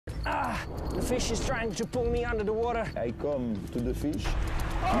The fish is trying to pull me under the water. I come to the fish,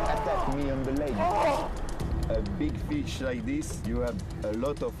 you attack me on the leg. A big fish like this, you have a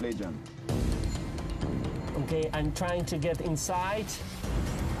lot of legend. Okay, I'm trying to get inside.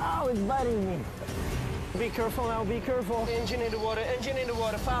 Oh, it's biting me. Be careful now, be careful. Engine in the water,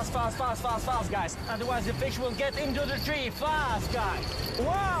 fast, fast, fast, fast, fast, guys. Otherwise the fish will get into the tree, fast, guys.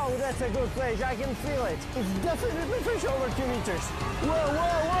 Wow, that's a good fish, I can feel it. It's definitely fish over 2 meters. Whoa,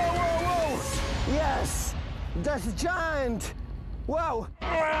 whoa, whoa, whoa, whoa. Yes, that's a giant. Wow.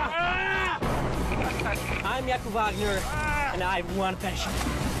 I'm Jakub Wagner, and I have one passion,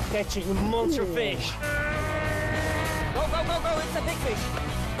 catching a monster fish. Go, go, go, go, it's a big fish.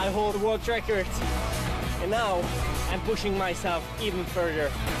 I hold the world record. And now, I'm pushing myself even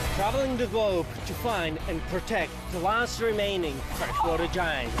further, traveling the globe to find and protect the last remaining freshwater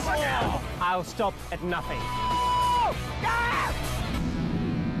giants. Oh. I'll stop at nothing. Oh. Ah.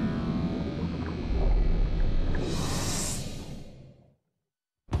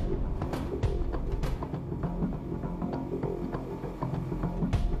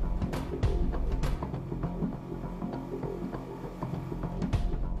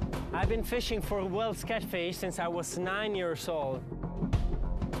 I've been fishing for Wells catfish since I was 9 years old.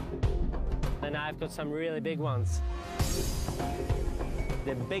 And I've got some really big ones.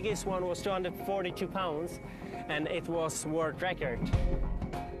 The biggest one was 242 pounds, and it was world record.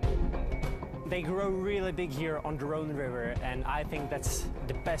 They grow really big here on the Rhone River, and I think that's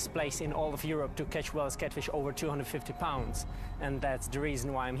the best place in all of Europe to catch Wells catfish over 250 pounds. And that's the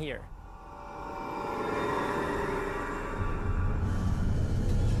reason why I'm here.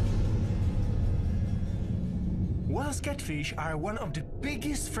 Wells catfish are one of the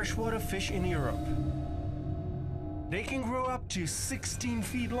biggest freshwater fish in Europe. They can grow up to 16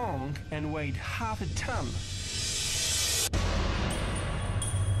 feet long and weigh half a ton.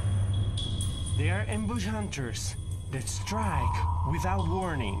 They are ambush hunters that strike without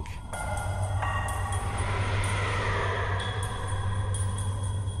warning.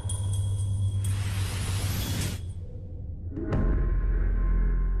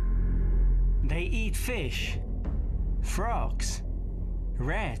 They eat fish, frogs,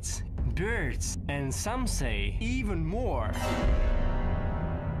 rats, birds, and some say even more.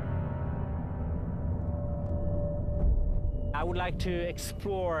 I would like to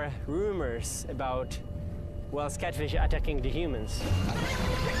explore rumors about Wells catfish attacking the humans.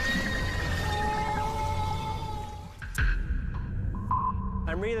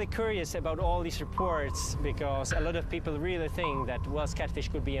 I'm really curious about all these reports because a lot of people really think that Wells catfish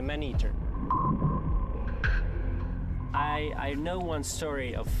could be a man-eater. I know one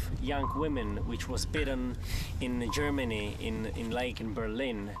story of young women which was bitten in Germany, in lake in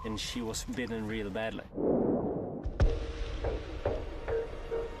Berlin, and she was bitten real badly.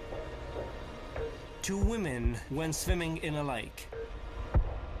 Two women went swimming in a lake.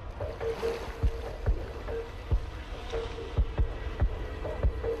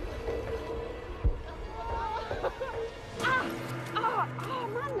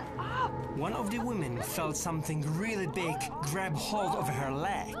 One of the women felt something really big grab hold of her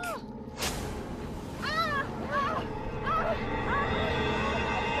leg.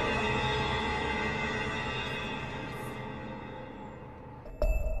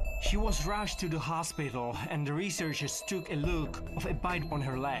 She was rushed to the hospital, and the researchers took a look of a bite on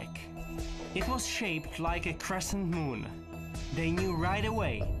her leg. It was shaped like a crescent moon. They knew right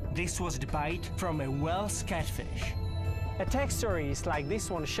away this was the bite from a Wells catfish. Attack stories like this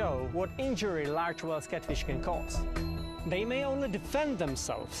one show what injury large Wells catfish can cause. They may only defend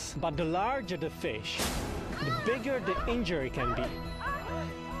themselves, but the larger the fish, the bigger the injury can be.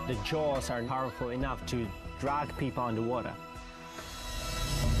 The jaws are powerful enough to drag people underwater.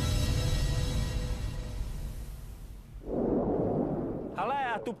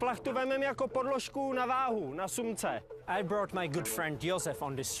 Tu plachtu vemem jako podložku na váhu, na sumce. I brought my good friend Josef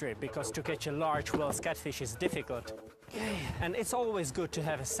on this trip because to catch a large Wells catfish is difficult. And it's always good to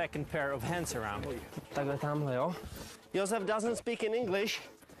have a second pair of hands around. Takhle tamhle, jo? Josef doesn't speak in English,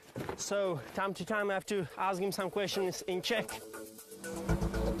 so time to time I have to ask him some questions in Czech.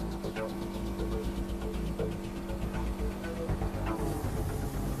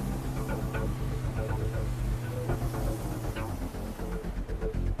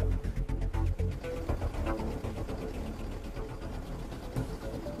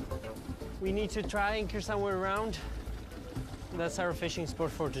 We need to try anchor somewhere around. That's our fishing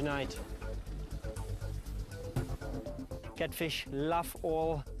spot for tonight. Catfish love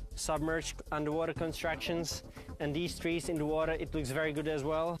all submerged underwater constructions, and these trees in the water, it looks very good as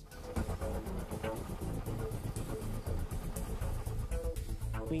well.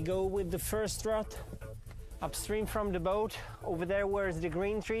 We go with the first rod upstream from the boat. Over there where's the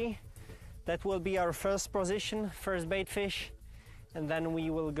green tree. That will be our first position, first bait fish. And then we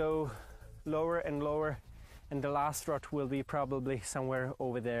will go lower and lower, and the last rod will be probably somewhere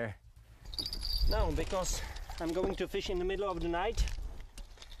over there. Now, because I'm going to fish in the middle of the night,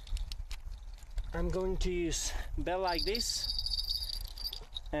 I'm going to use bell like this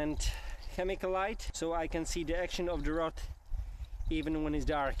and chemical light so I can see the action of the rod even when it's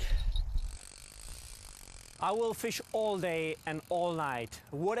dark. I will fish all day and all night,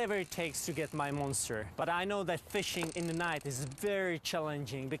 whatever it takes to get my monster. But I know that fishing in the night is very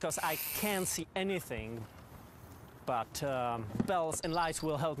challenging because I can't see anything. But bells and lights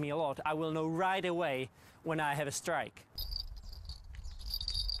will help me a lot. I will know right away when I have a strike.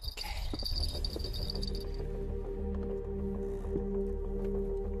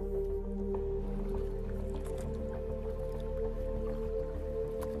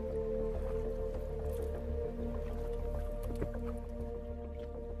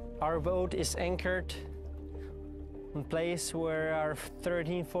 Our boat is anchored in place where are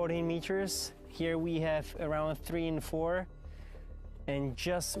 13-14 meters. Here we have around 3 and 4. And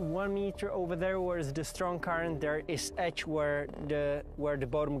just 1 meter over there where is the strong current, there is edge where the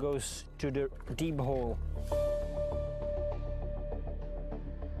bottom goes to the deep hole.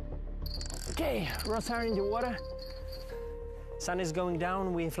 Okay, rods are in the water. Sun is going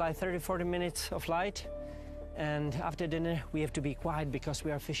down, we have like 30-40 minutes of light. And after dinner we have to be quiet because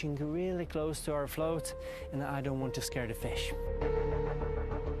we are fishing really close to our float and I don't want to scare the fish.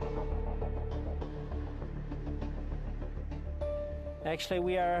 Actually,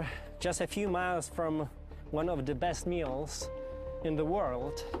 we are just a few miles from one of the best meals in the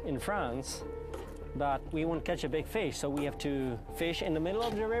world, in France, but we won't catch a big fish, so we have to fish in the middle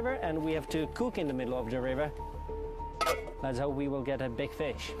of the river and we have to cook in the middle of the river. That's how we will get a big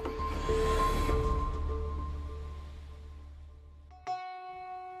fish.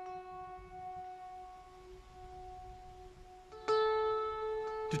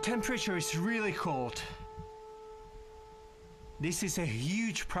 The temperature is really cold. This is a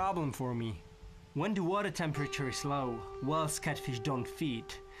huge problem for me. When the water temperature is low, Wells catfish don't feed,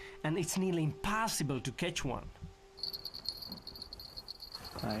 and it's nearly impossible to catch one.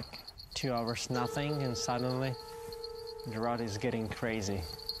 Like 2 hours nothing, and suddenly the rod is getting crazy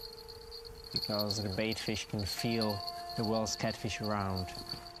because the bait fish can feel the Wells catfish around.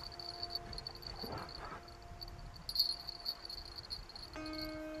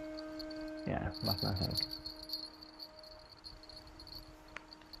 Yeah, but nothing.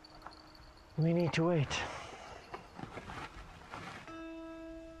 We need to wait.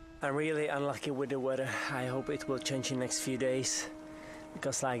 I'm really unlucky with the weather. I hope it will change in the next few days,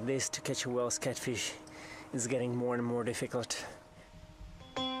 because like this to catch a Wells catfish is getting more and more difficult.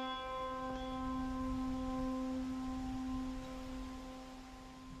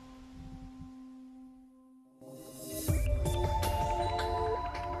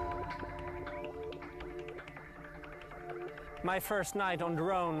 My first night on the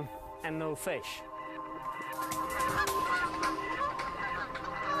Rhone and no fish.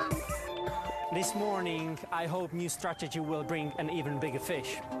 This morning, I hope new strategy will bring an even bigger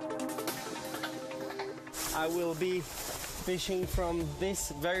fish. I will be fishing from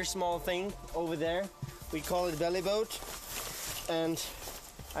this very small thing over there. We call it belly boat. And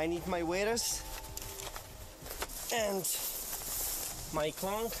I need my waders and my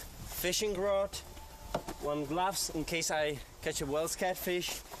clonk, fishing rod, one gloves in case I catch a Wells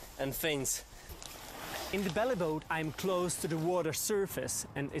catfish, and fins. In the belly boat, I'm close to the water surface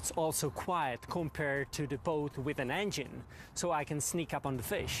and it's also quiet compared to the boat with an engine, so I can sneak up on the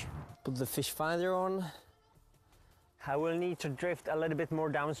fish. Put the fish finder on. I will need to drift a little bit more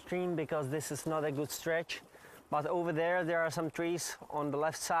downstream because this is not a good stretch. But over there are some trees on the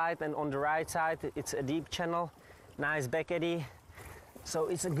left side, and on the right side it's a deep channel, nice back eddy. So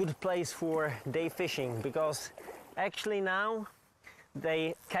it's a good place for day fishing because actually now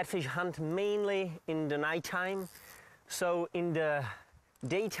they catfish hunt mainly in the nighttime. So in the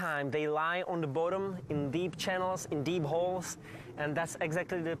daytime they lie on the bottom in deep channels, in deep holes, and that's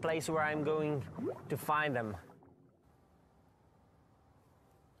exactly the place where I'm going to find them.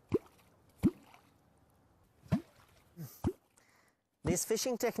 This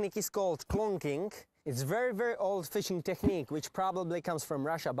fishing technique is called clonking. It's very, very old fishing technique, which probably comes from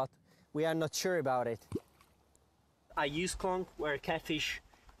Russia, but we are not sure about it. I use clonk where catfish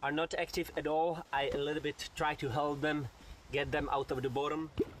are not active at all. I a little bit try to help them, get them out of the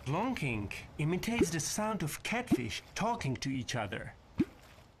bottom. Clonking imitates the sound of catfish talking to each other.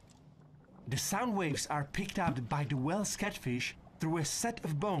 The sound waves are picked up by the Wells catfish through a set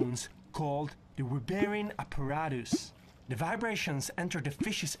of bones called the Weberian apparatus. The vibrations enter the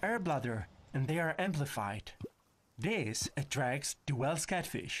fish's air bladder and they are amplified. This attracts the whale's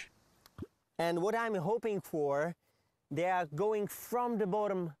catfish. And what I'm hoping for, they are going from the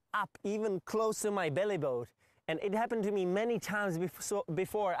bottom up, even close to my belly boat. And it happened to me many times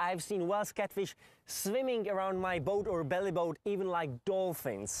before. I've seen whale's catfish swimming around my boat or belly boat, even like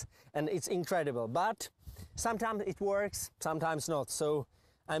dolphins. And it's incredible. But sometimes it works, sometimes not. So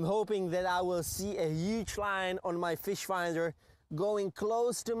I'm hoping that I will see a huge line on my fish finder going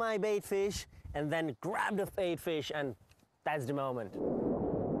close to my bait fish and then grab the bait fish, and that's the moment.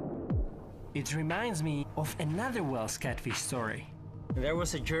 It reminds me of another whale's catfish story. There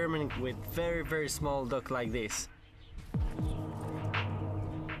was a German with very, very small duck like this.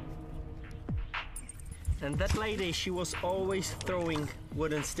 And that lady, she was always throwing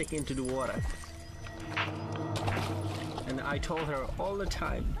wooden stick into the water. And I told her all the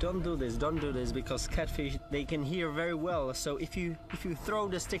time, don't do this, because catfish, they can hear very well. So if you throw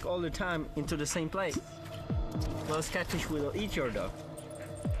the stick all the time into the same place, well, catfish will eat your duck.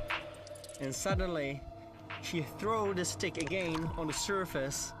 And suddenly, she threw the stick again on the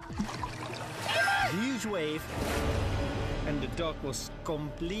surface, huge wave, and the duck was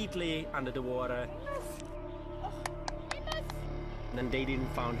completely under the water. And then they didn't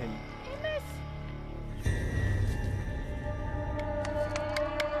find him.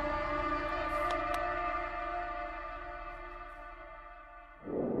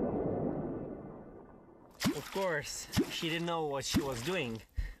 Of course, she didn't know what she was doing.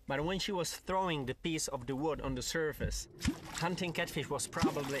 But when she was throwing the piece of the wood on the surface, hunting catfish was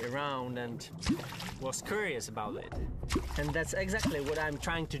probably around and was curious about it. And that's exactly what I'm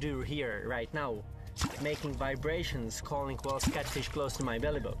trying to do here right now, making vibrations, calling whale's catfish close to my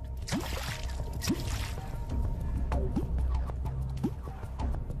belly boat.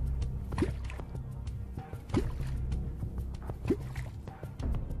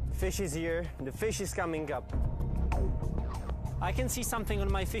 Fish is here, the fish is coming up. I can see something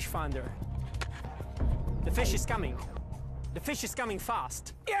on my fish finder. The fish is coming. The fish is coming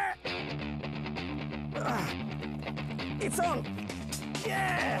fast. Yeah! It's on!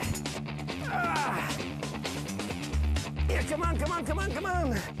 Yeah! Yeah, come on, come on, come on, come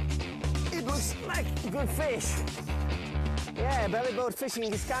on! It looks like good fish. Yeah, belly boat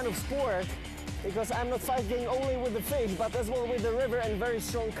fishing is kind of sport, because I'm not fighting only with the fish, but as well with the river and very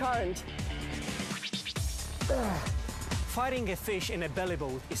strong current. Fighting a fish in a belly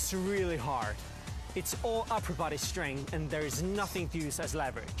boat is really hard. It's all upper body strength and there is nothing to use as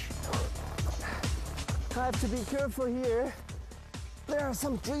leverage. I have to be careful here. There are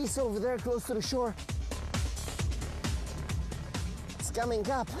some trees over there close to the shore. It's coming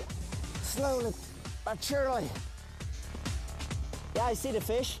up, slowly but surely. Yeah, I see the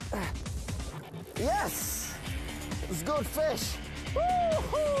fish. Yes! It's good fish.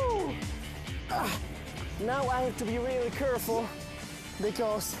 Woo-hoo! Now I have to be really careful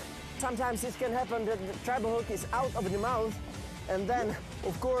because sometimes it can happen that the treble hook is out of the mouth and then,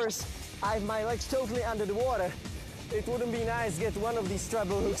 of course, I have my legs totally under the water. It wouldn't be nice to get one of these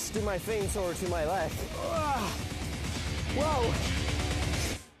treble hooks to my fins or to my leg. Whoa!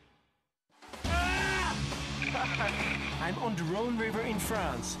 I'm on the Rhone River in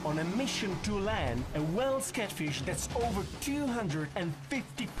France on a mission to land a whale's catfish that's over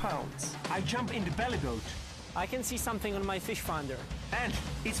 250 pounds. I jump in the belly boat. I can see something on my fish finder. And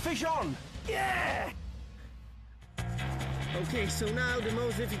it's fish on! Yeah! Okay, so now the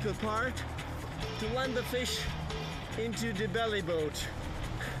most difficult part, to land the fish into the belly boat.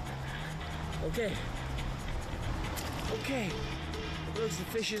 Okay. Okay. Looks the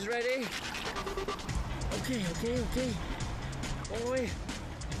fish is ready. Okay, okay, okay. All the way.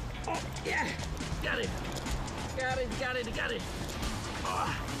 Oh, yeah! Got it! Got it, got it, got it!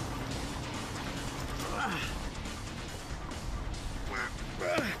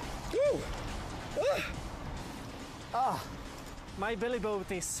 My belly boat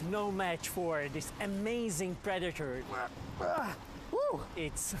is no match for this amazing predator.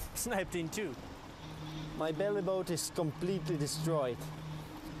 It's snapped in two. My belly boat is completely destroyed.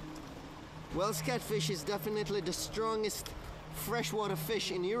 Whale's catfish is definitely the strongest freshwater fish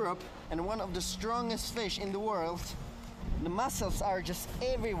in Europe and one of the strongest fish in the world. The muscles are just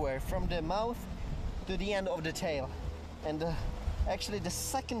everywhere from the mouth to the end of the tail. And actually the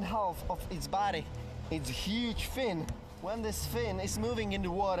second half of its body, its huge fin. When this fin is moving in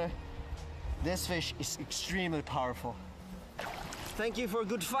the water, this fish is extremely powerful. Thank you for a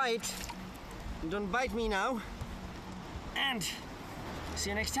good fight. Don't bite me now. And see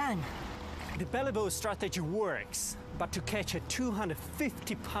you next time. The belly boat strategy works, but to catch a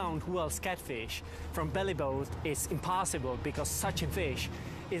 250-pound Welsh catfish from belly boat is impossible because such a fish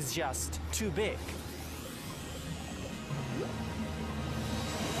is just too big.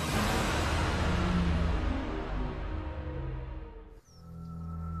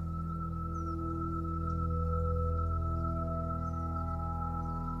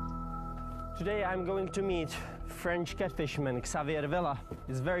 Today I'm going to meet French catfisherman Xavier Villa.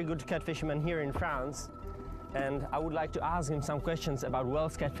 He's a very good catfisherman here in France. And I would like to ask him some questions about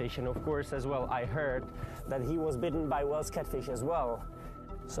Welsh catfish. And of course, as well, I heard that he was bitten by Welsh catfish as well.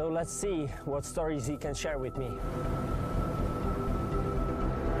 So let's see what stories he can share with me.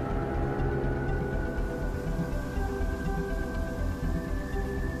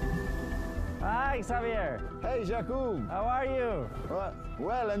 Hi, Xavier. Hey, Jacob. How are you?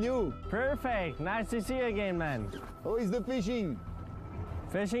 Well, and you? Perfect. Nice to see you again, man. How is the fishing?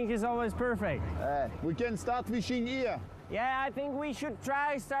 Fishing is always perfect. We can start fishing here. Yeah, I think we should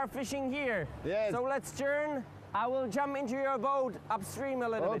start fishing here. Yes. So let's turn. I will jump into your boat upstream a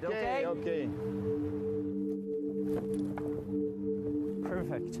little bit, okay? Okay.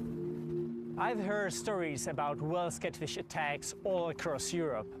 Perfect. I've heard stories about Welsh catfish attacks all across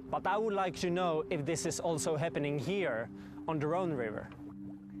Europe, but I would like to know if this is also happening here on the Rhone River.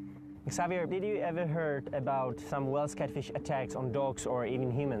 Xavier, did you ever heard about some Welsh catfish attacks on dogs or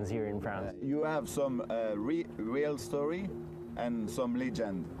even humans here in France? You have some real story and some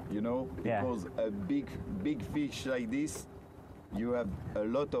legend, you know? Yeah. Because a big fish like this, you have a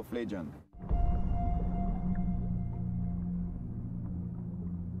lot of legend.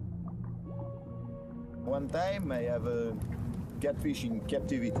 One time I have a catfish in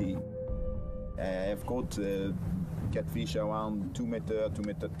captivity. I have caught catfish around 2 meter, 2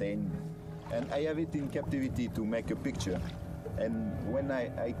 meter 10. And I have it in captivity to make a picture. And when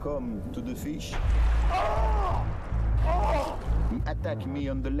I come to the fish, he attacked me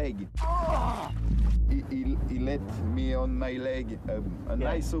on the leg. He let me on my leg a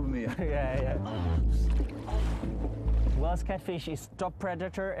nice souvenir. Yeah. Welsh catfish is top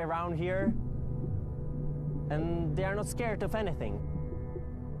predator around here. And they are not scared of anything.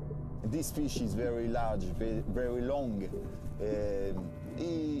 This fish is very large, very long.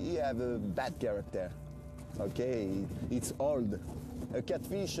 He have a bad character. Okay, it's old. A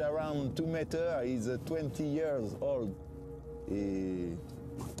catfish around 2 meters is 20 years old.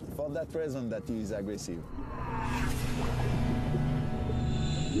 For that reason that he is aggressive.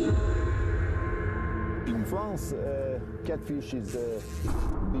 In France, catfish is a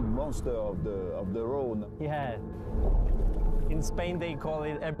big monster of the Rhone. Yeah. In Spain they call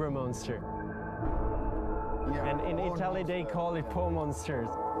it Ebro monster. Yeah, And in Italy they call it Po monsters.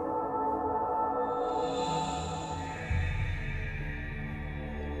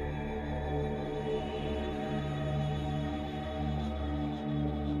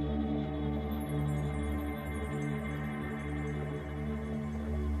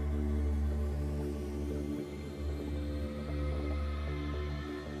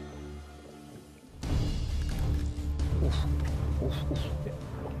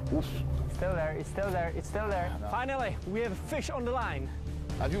 It's still there. Finally, we have a fish on the line.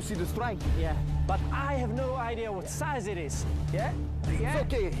 Have you seen the strike? Yeah, but I have no idea what size it is. Yeah? Yeah?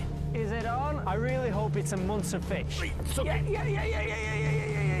 It's okay. Is it on? I really hope it's a monster fish. It's okay. Yeah.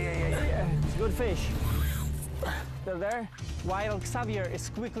 It's a good fish. Still there? While Xavier is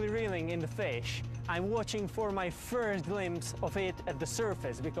quickly reeling in the fish, I'm watching for my first glimpse of it at the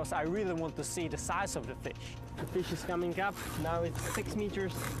surface because I really want to see the size of the fish. The fish is coming up. Now it's 6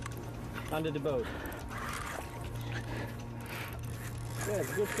 meters under the boat. Yeah,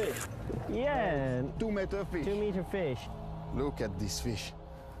 it's a good fish. Yeah, 2 meter fish. 2 meter fish. Look at this fish.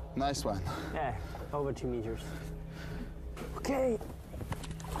 Nice one. Yeah, over 2 meters. Okay,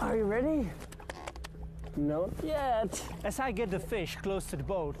 are you ready? Not yet. As I get the fish close to the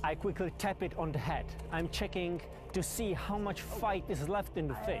boat, I quickly tap it on the head. I'm checking to see how much fight is left in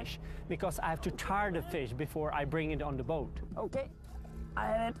the fish because I have to tire the fish before I bring it on the boat. Okay, I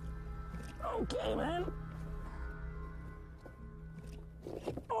have it. Okay, man.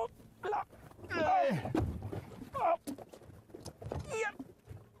 Oh,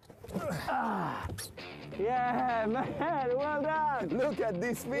 yeah, man, well done. Look at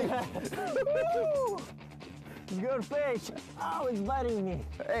this fish. Good fish. Oh, it's biting me.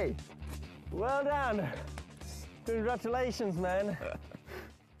 Hey. Well done. Congratulations, man.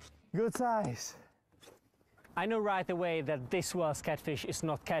 Good size. I know right away that this Welsh catfish is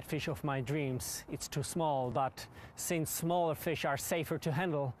not catfish of my dreams. It's too small, but since smaller fish are safer to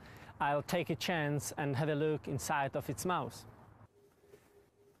handle, I'll take a chance and have a look inside of its mouth.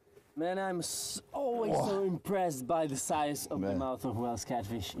 Man, I'm always so impressed by the size of the mouth of Welsh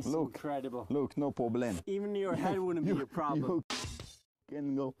catfish. It's incredible. Look, no problem. Even your head wouldn't be a problem. You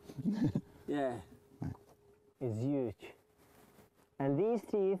can go. Yeah. It's huge. And these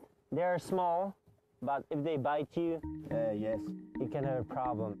teeth, they are small, but if they bite you, Yes. you can have a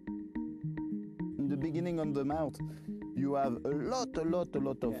problem. In the beginning of the mouth, you have a lot of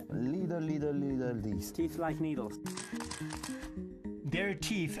little these. Teeth like needles. Their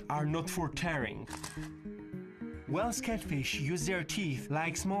teeth are not for tearing. Welsh catfish use their teeth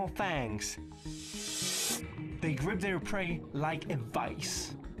like small fangs. They grip their prey like a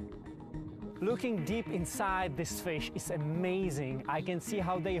vice. Looking deep inside this fish is amazing. I can see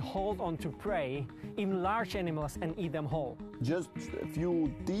how they hold on to prey, even large animals, and eat them whole. Just a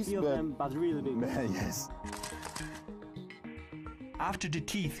few teeth, Few of them, but really big. Yes. After the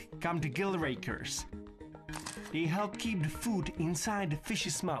teeth come the gill rakers. They help keep the food inside the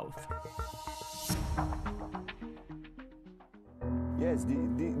fish's mouth. Yes,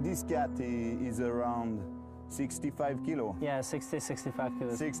 this cat is around 65 kilo. Yeah, 60, 65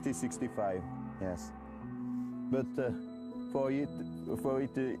 kilos. 60, 65, yes. But for it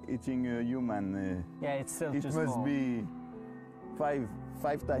eating a human, Yeah, it's still it too must small. be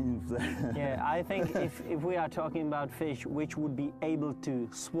five times. Yeah, I think if we are talking about fish which would be able to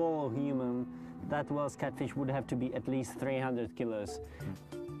swallow human, that Welsh catfish would have to be at least 300 kilos.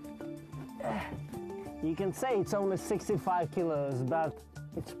 You can say it's only 65 kilos, but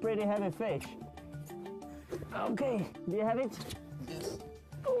it's pretty heavy fish. Okay, do you have it? Yes.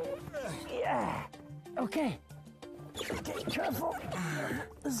 Oh, yeah. Okay. Okay, careful.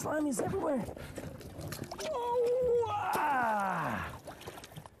 The slime is everywhere. Oh, ah.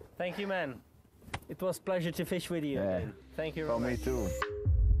 Thank you, man. It was a pleasure to fish with you. Yeah. Man. Thank you For very me much. too.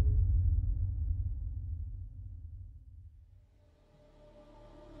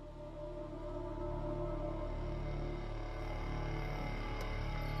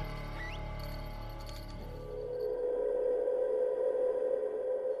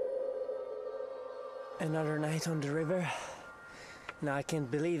 Another night on the river. Now I can't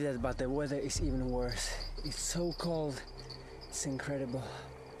believe that, but the weather is even worse. It's so cold. It's incredible.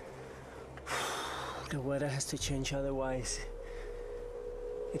 The weather has to change, otherwise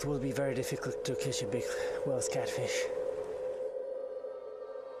it will be very difficult to catch a big Welsh catfish.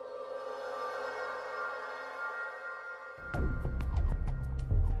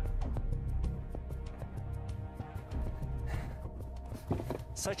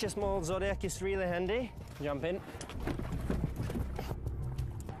 Such a small Zodiac is really handy. Jump in.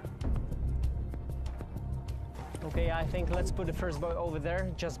 Okay, I think let's put the first boat over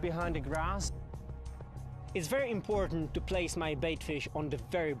there, just behind the grass. It's very important to place my bait fish on the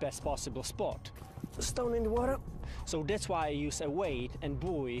very best possible spot. Stone in the water. So that's why I use a weight and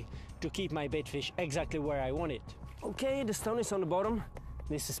buoy to keep my bait fish exactly where I want it. Okay, the stone is on the bottom.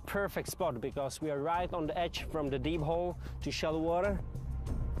 This is perfect spot because we are right on the edge from the deep hole to shallow water.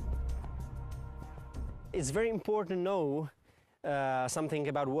 It's very important to know something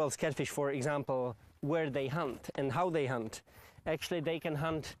about Welsh catfish, for example, where they hunt and how they hunt. Actually, they can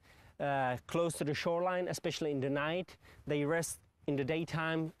hunt close to the shoreline, especially in the night. They rest in the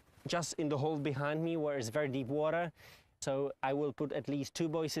daytime just in the hole behind me where it's very deep water. So I will put at least 2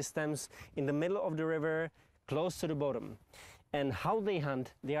 buoy systems in the middle of the river, close to the bottom. And how they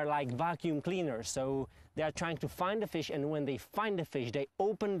hunt, they are like vacuum cleaners. So they are trying to find the fish, and when they find the fish, they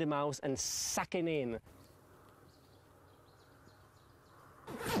open the mouth and suck it in.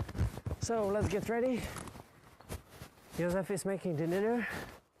 So let's get ready. Josef is making the dinner.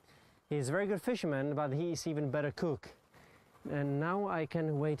 He's a very good fisherman, but he's even better cook. And now I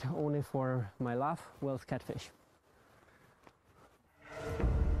can wait only for my love, Welsh catfish.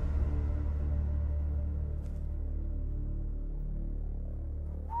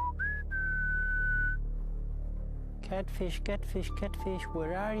 Catfish, catfish, catfish,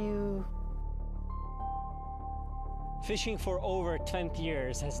 where are you? Fishing for over 20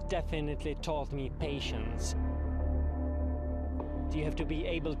 years has definitely taught me patience. You have to be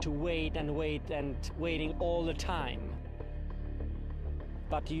able to wait and wait and waiting all the time.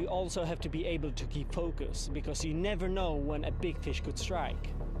 But you also have to be able to keep focus, because you never know when a big fish could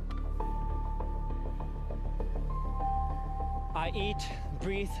strike. I eat,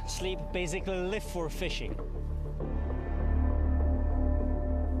 breathe, sleep, basically live for fishing.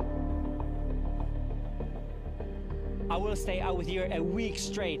 I will stay out here a week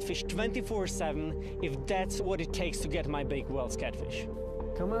straight, fish 24/7, if that's what it takes to get my big Welsh catfish.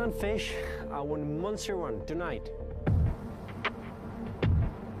 Come on, fish. I want a monster one tonight.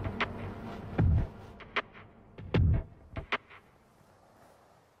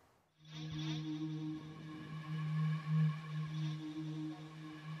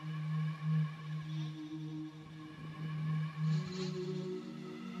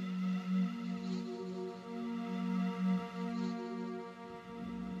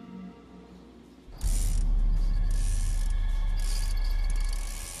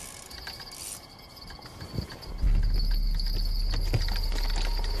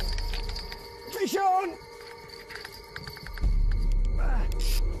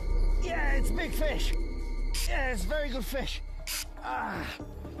 good fish.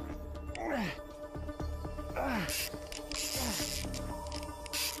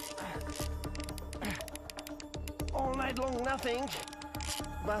 All night long, nothing.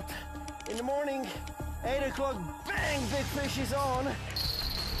 But in the morning, 8 o'clock, bang, big fish is on.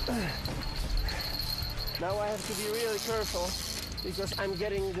 Now I have to be really careful because I'm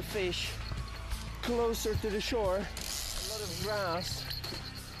getting the fish closer to the shore. A lot of grass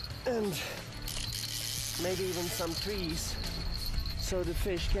and maybe even some trees so the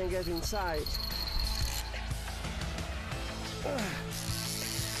fish can get inside.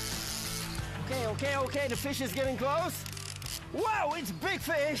 Okay, the fish is getting close. Wow, it's big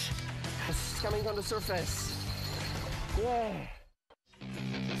fish. It's coming on the surface. Yeah.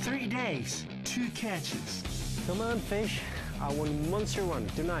 3 days, 2 catches. Come on, fish. I want monster one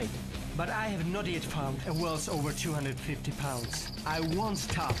tonight. But I have not yet found a whale's over 250 pounds. I won't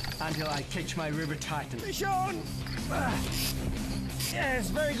stop until I catch my river titan. Fish on! Yeah, it's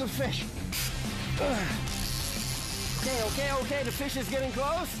very good fish. Okay, the fish is getting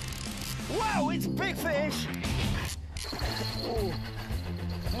close. Wow, it's big fish! Oh,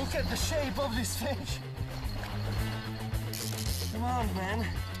 look at the shape of this fish. Come on, man.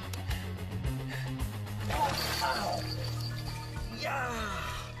 Oh, yeah!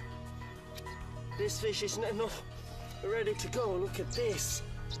 This fish is not ready to go. Look at this.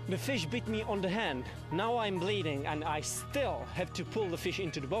 The fish bit me on the hand. Now I'm bleeding and I still have to pull the fish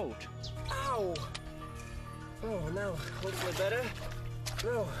into the boat. Ow! Oh, now hopefully better.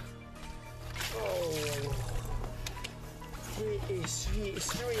 No. Oh. He is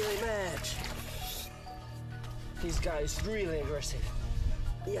really mad. This guy is really aggressive.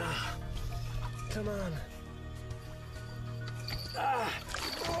 Yeah. Come on.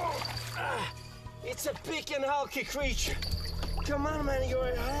 It's a big and hulky creature. Come on, man,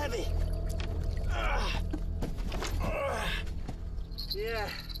 you're heavy. Yeah.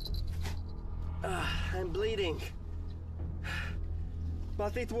 I'm bleeding.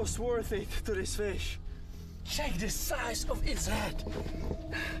 But it was worth it to this fish. Check the size of its head.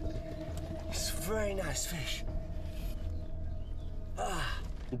 It's a very nice fish.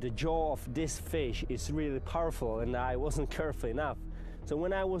 The jaw of this fish is really powerful and I wasn't careful enough. So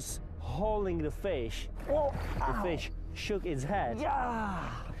when I was holding the fish shook its head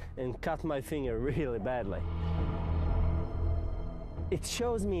and cut my finger really badly. It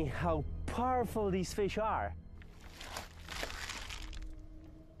shows me how powerful these fish are.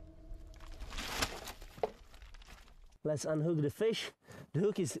 Let's unhook the fish. The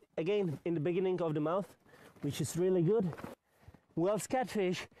hook is again in the beginning of the mouth, which is really good. Whale's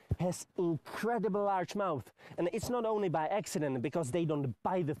catfish has incredible large mouth, and it's not only by accident because they don't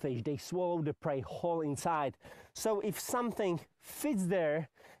bite the fish, they swallow the prey whole inside. So if something fits there,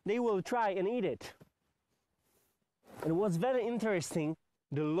 they will try and eat it. And what's very interesting,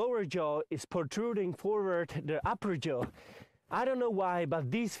 the lower jaw is protruding forward the upper jaw. I don't know why,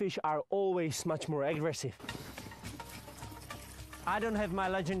 but these fish are always much more aggressive. I don't have my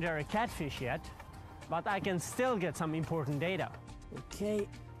legendary catfish yet, but I can still get some important data. Okay,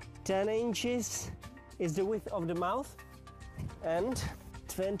 10 inches is the width of the mouth, and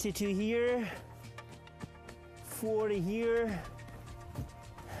 22 here, 40 here,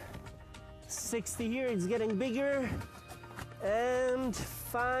 60 here, it's getting bigger, and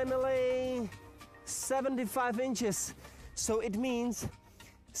finally 75 inches. So it means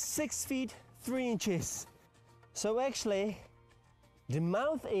 6 feet 3 inches. So actually, the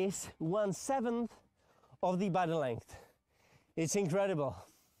mouth is 1/7 of the body length. It's incredible.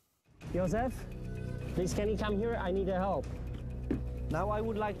 Josef, please can you come here? I need help. Now I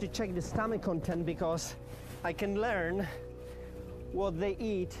would like to check the stomach content because I can learn what they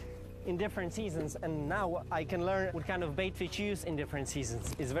eat in different seasons, and now I can learn what kind of bait fish use in different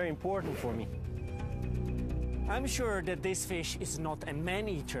seasons. It's very important for me. I'm sure that this fish is not a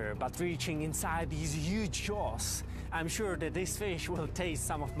man-eater, but reaching inside these huge jaws, I'm sure that this fish will taste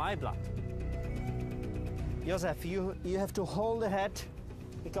some of my blood. Josef, you have to hold the head,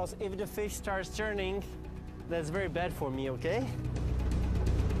 because if the fish starts turning, that's very bad for me, okay?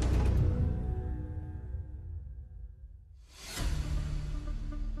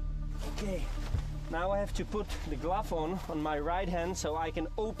 Okay, now I have to put the glove on my right hand so I can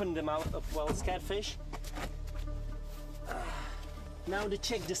open the mouth of Whale's catfish. Now to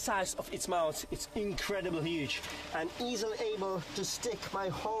check the size of its mouth, it's incredibly huge. I'm easily able to stick my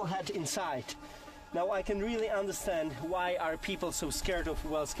whole head inside. Now I can really understand why are people so scared of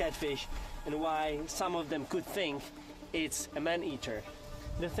Whale's catfish and why some of them could think it's a man-eater.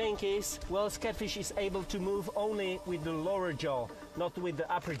 The thing is, Whale's catfish is able to move only with the lower jaw, not with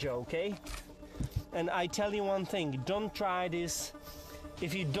the upper jaw, okay? And I tell you one thing, don't try this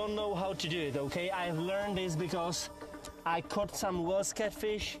if you don't know how to do it, okay? I've learned this because I caught some Welsh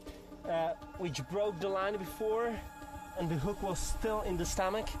catfish which broke the line before, and the hook was still in the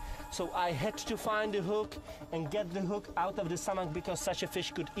stomach. So I had to find the hook and get the hook out of the stomach because such a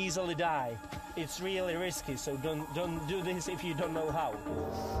fish could easily die. It's really risky, so don't do this if you don't know how.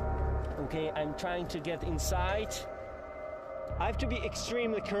 Okay, I'm trying to get inside. I have to be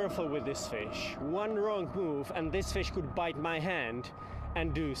extremely careful with this fish. One wrong move and this fish could bite my hand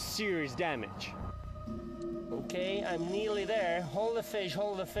and do serious damage. Okay, I'm nearly there. Hold the fish,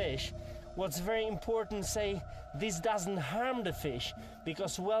 hold the fish. What's very important, say, this doesn't harm the fish,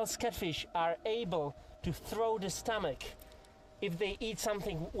 because Welsh catfish are able to throw the stomach if they eat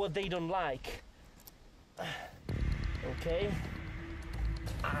something what they don't like. Okay.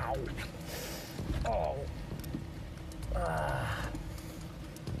 Ow. Oh.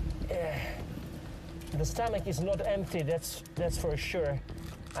 The stomach is not empty, that's for sure.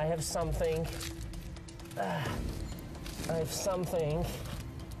 I have something.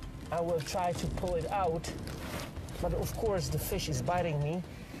 I will try to pull it out, but of course the fish is biting me.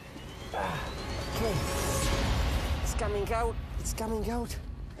 Okay. It's coming out, it's coming out,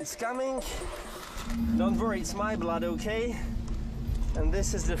 it's coming. Don't worry, it's my blood, okay? And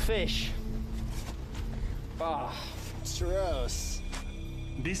this is the fish. It's gross.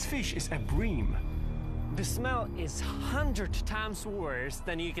 This fish is a bream. The smell is 100 times worse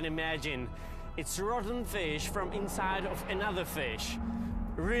than you can imagine. It's rotten fish from inside of another fish.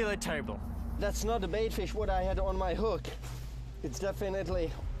 Really terrible. That's not the bait fish what I had on my hook. It's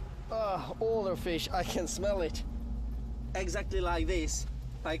definitely older fish. I can smell it. Exactly like this.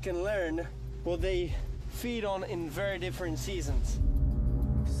 I can learn what they feed on in very different seasons.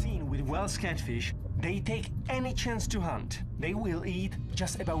 Seen with Welsh catfish, they take any chance to hunt. They will eat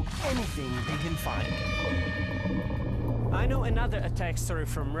just about anything they can find. I know another attack story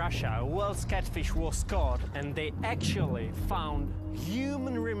from Russia. A Welsh catfish was caught and they actually found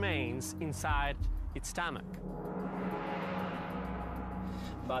human remains inside its stomach.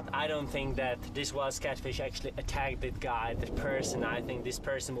 But I don't think that this Welsh catfish actually attacked that guy, that person. I think this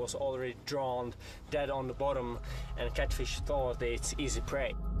person was already drowned, dead on the bottom, and catfish thought that it's easy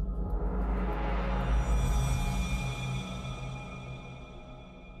prey.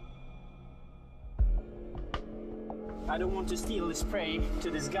 I don't want to steal this prey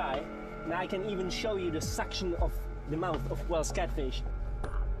to this guy, and I can even show you the suction of the mouth of Welsh catfish.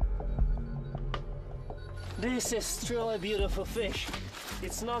 This is truly a beautiful fish.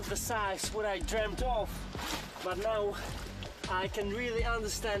 It's not the size what I dreamt of, but now I can really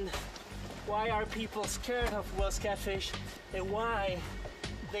understand why are people scared of Welsh catfish and why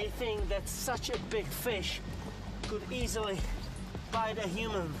they think that such a big fish could easily bite a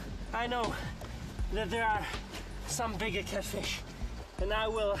human. I know that there are some bigger catfish, and I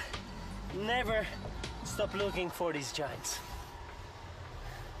will never stop looking for these giants.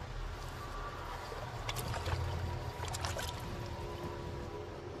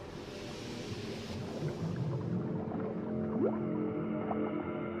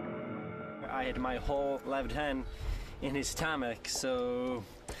 I had my whole left hand in his stomach, so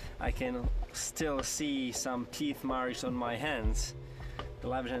I can still see some teeth marks on my hands. The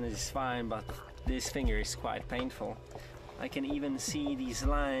left hand is fine, but this finger is quite painful. I can even see these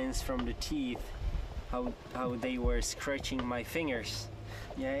lines from the teeth, how they were scratching my fingers.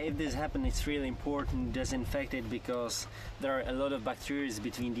 Yeah, if this happened, it's really important to disinfect it because there are a lot of bacteria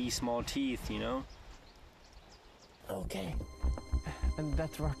between these small teeth, you know? Okay. And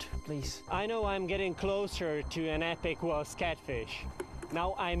that rod, please. I know I'm getting closer to an epic Welsh catfish.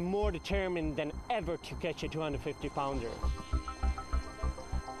 Now I'm more determined than ever to catch a 250-pounder.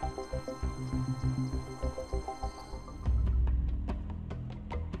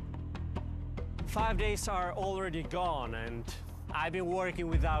 5 days are already gone and I've been working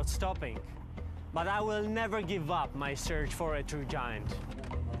without stopping. But I will never give up my search for a true giant.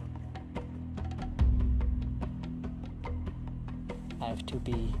 I have to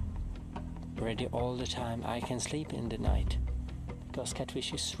be ready all the time. I can sleep in the night because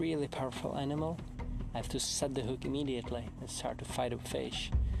catfish is really powerful animal. I have to set the hook immediately and start to fight a fish.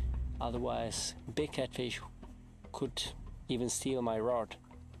 Otherwise, big catfish could even steal my rod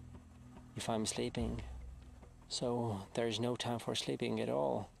if I'm sleeping. So there is no time for sleeping at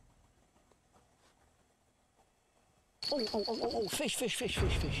all. Oh, fish.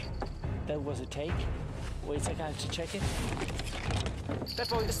 That was a take. Wait a second, I have to check it.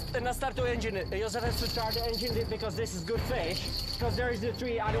 That's all, now start the engine. Josef has to start the engine because this is good fish. Because there is the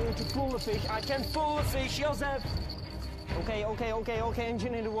tree, I don't want to pull the fish. I can pull the fish, Josef! Okay,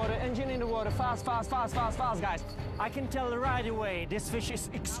 engine in the water, fast, guys. I can tell right away, this fish is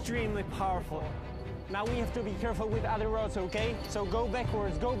extremely powerful. Now we have to be careful with other rods, okay? So go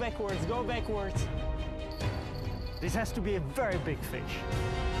backwards. This has to be a very big fish.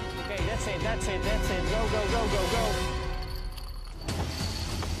 Okay, that's it. Go.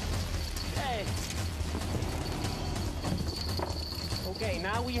 Hey. Okay,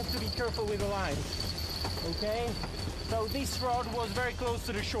 now we have to be careful with the line. Okay, so this rod was very close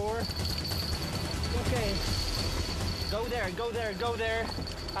to the shore. Okay, go there.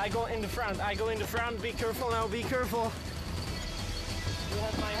 I go in the front, be careful now, be careful. You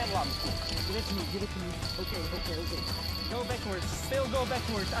have my headlamp. Give it to me. Okay. Go backwards, still go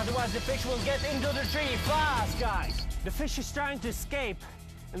backwards, otherwise the fish will get into the tree. Fast, guys! The fish is trying to escape,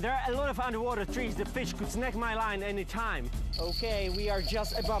 and there are a lot of underwater trees. The fish could snag my line any time. Okay, we are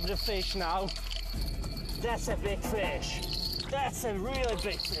just above the fish now. That's a big fish. That's a really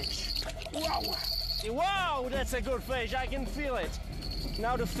big fish. Wow, that's a good fish. I can feel it.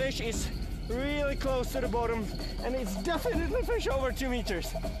 Now the fish is really close to the bottom, and it's definitely fish over 2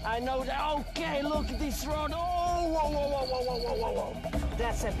 meters. I know that. Okay, look at this rod. Oh, whoa.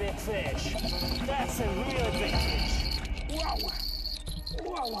 That's a big fish. That's a really big fish.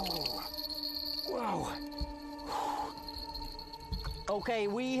 Wow. Okay,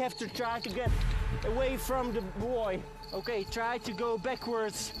 we have to try to get away from the buoy. Okay, try to go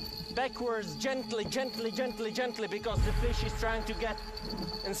backwards, gently, because the fish is trying to get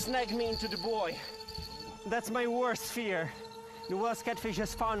and snag me into the buoy. That's my worst fear. The Welsh catfish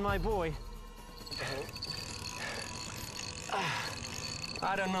has found my buoy.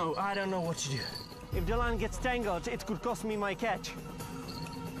 I don't know what to do. If the line gets tangled, it could cost me my catch.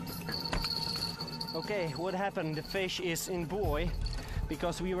 Okay, what happened? The fish is in buoy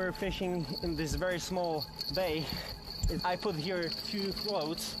because we were fishing in this very small bay. I put here 2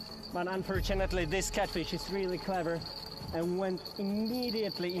 floats, but unfortunately this catfish is really clever and went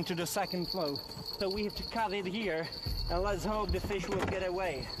immediately into the second float. So we have to cut it here, and let's hope the fish will get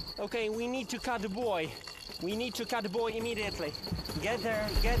away. Okay, we need to cut the buoy. We need to cut the buoy immediately. Get there,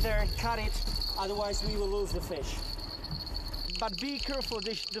 cut it, otherwise we will lose the fish. But be careful,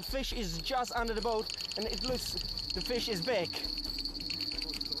 the fish is just under the boat, and it looks, the fish is big.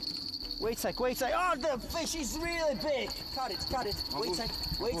 Wait a sec. Oh, the fish is really big. Cut it. Wait a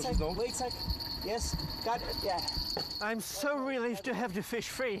sec. Yes, got it, yeah. I'm so relieved to have the fish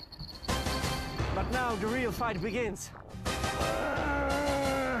free. But now the real fight begins.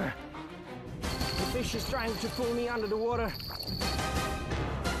 The fish is trying to pull me under the water.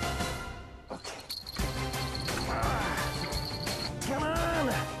 Okay. Come on!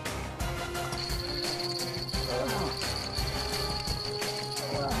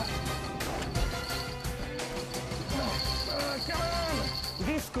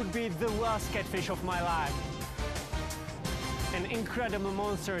 This could be the worst catfish of my life. An incredible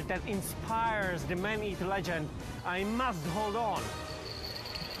monster that inspires the man-eater legend. I must hold on.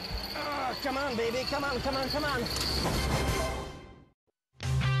 Come on, baby, come on.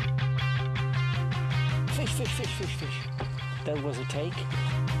 Fish. That was a take.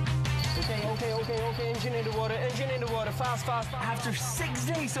 Okay, engine in the water, fast. After 6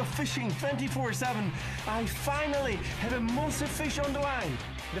 days of fishing 24/7, I finally have a monster fish on the line.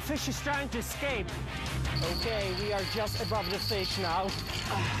 The fish is trying to escape. Okay, we are just above the fish now.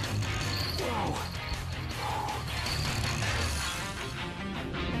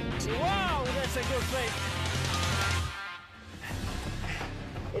 Wow, that's a good fish.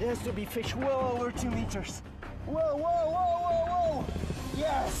 It has to be fish well over 2 meters. Whoa.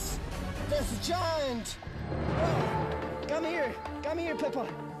 Yes, that's a giant. Whoa. Come here, Peppa.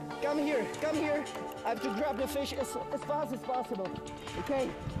 Come here. I have to grab the fish as fast as possible. Okay.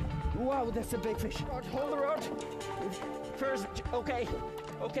 Wow, that's a big fish. Hold the rod. First, okay,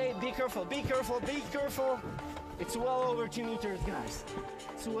 be careful. It's well over 2 meters, guys.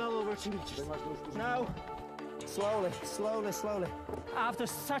 It's well over 2 meters. Now, slowly. After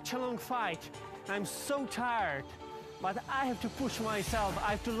such a long fight, I'm so tired, but I have to push myself.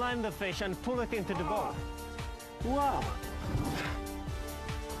 I have to land the fish and pull it into the boat. Wow.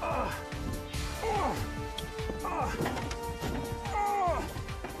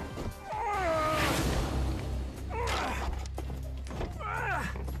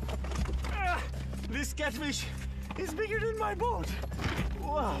 This catfish is bigger than my boat.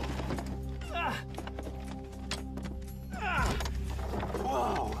 Wow.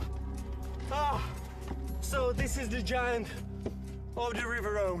 Wow. So this is the giant of the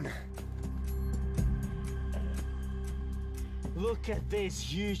River Rhone. Look at this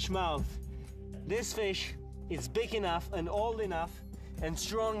huge mouth. This fish It's big enough and old enough and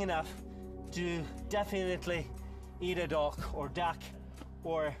strong enough to definitely eat a dog or duck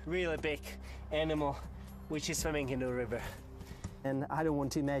or really big animal which is swimming in the river. And I don't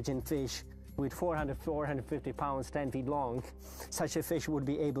want to imagine fish with 450 pounds, 10 feet long. Such a fish would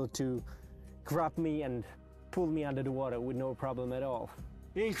be able to grab me and pull me under the water with no problem at all.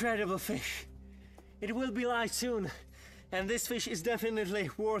 Incredible fish. It will be light soon, and this fish is definitely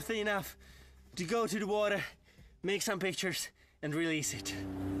worthy enough to go to the water, make some pictures and release it.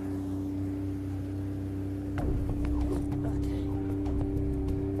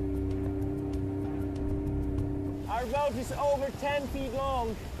 Our boat is over 10 feet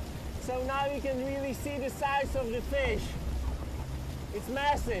long, so now you can really see the size of the fish. It's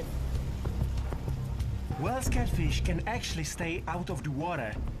massive. Wells catfish can actually stay out of the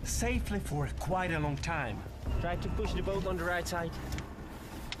water safely for quite a long time. Try to push the boat on the right side.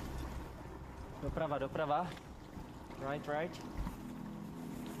 Doprava, doprava. Right, right.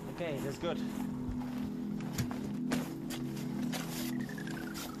 Okay, that's good.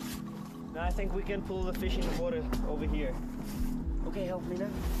 Now I think we can pull the fish in the water over here. Okay, help me now.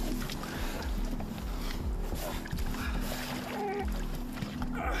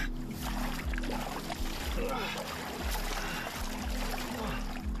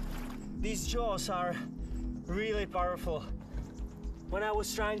 These jaws are really powerful. When I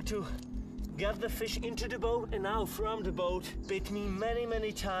was trying to get the fish into the boat and now from the boat, bit me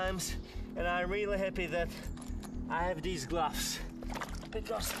many times, and I'm really happy that I have these gloves.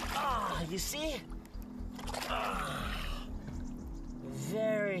 Because, you see?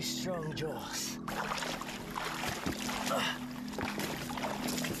 Very strong jaws.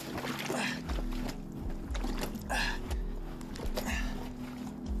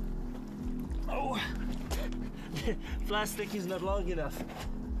 Oh, plastic is not long enough.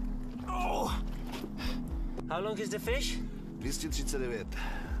 Oh, how long is the fish? 239.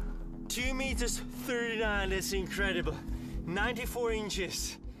 2 meters 39, that's incredible. 94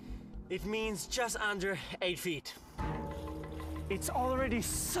 inches. It means just under 8 feet. It's already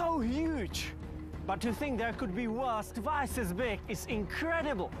so huge. But to think there could be whales twice as big is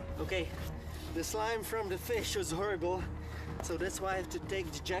incredible. Okay, the slime from the fish was horrible, so that's why I have to take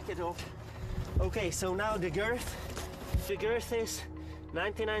the jacket off. Okay, so now the girth. The girth is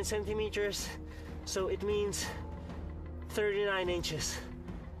 99 centimeters, so it means 39 inches.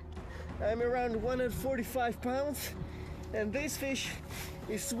 I'm around 145 pounds, and this fish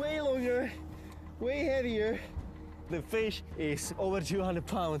is way longer, way heavier. The fish is over 200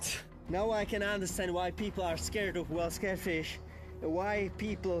 pounds. Now I can understand why people are scared of Wells catfish and why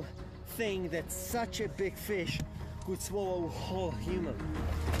people think that such a big fish could swallow a whole human.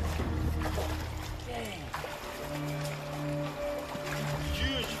 Okay.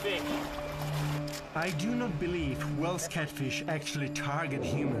 Huge fish. I do not believe Wells catfish actually target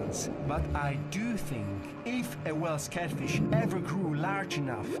humans, but I do think if a Wells catfish ever grew large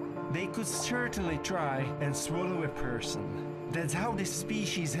enough, they could certainly try and swallow a person. That's how this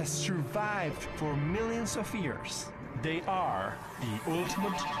species has survived for millions of years. They are the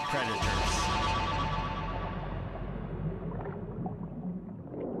ultimate predators.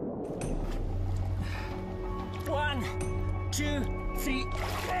 One, two, three.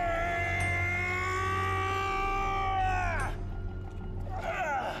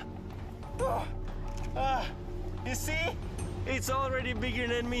 You see? It's already bigger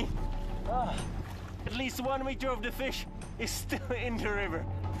than me. At least 1 meter of the fish is still in the river.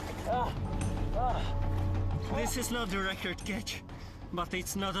 This is not the record catch, but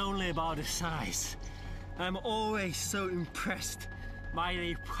it's not only about the size. I'm always so impressed by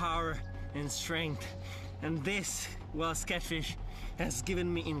their power and strength, and this Wells catfish has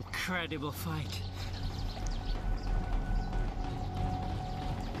given me incredible fight.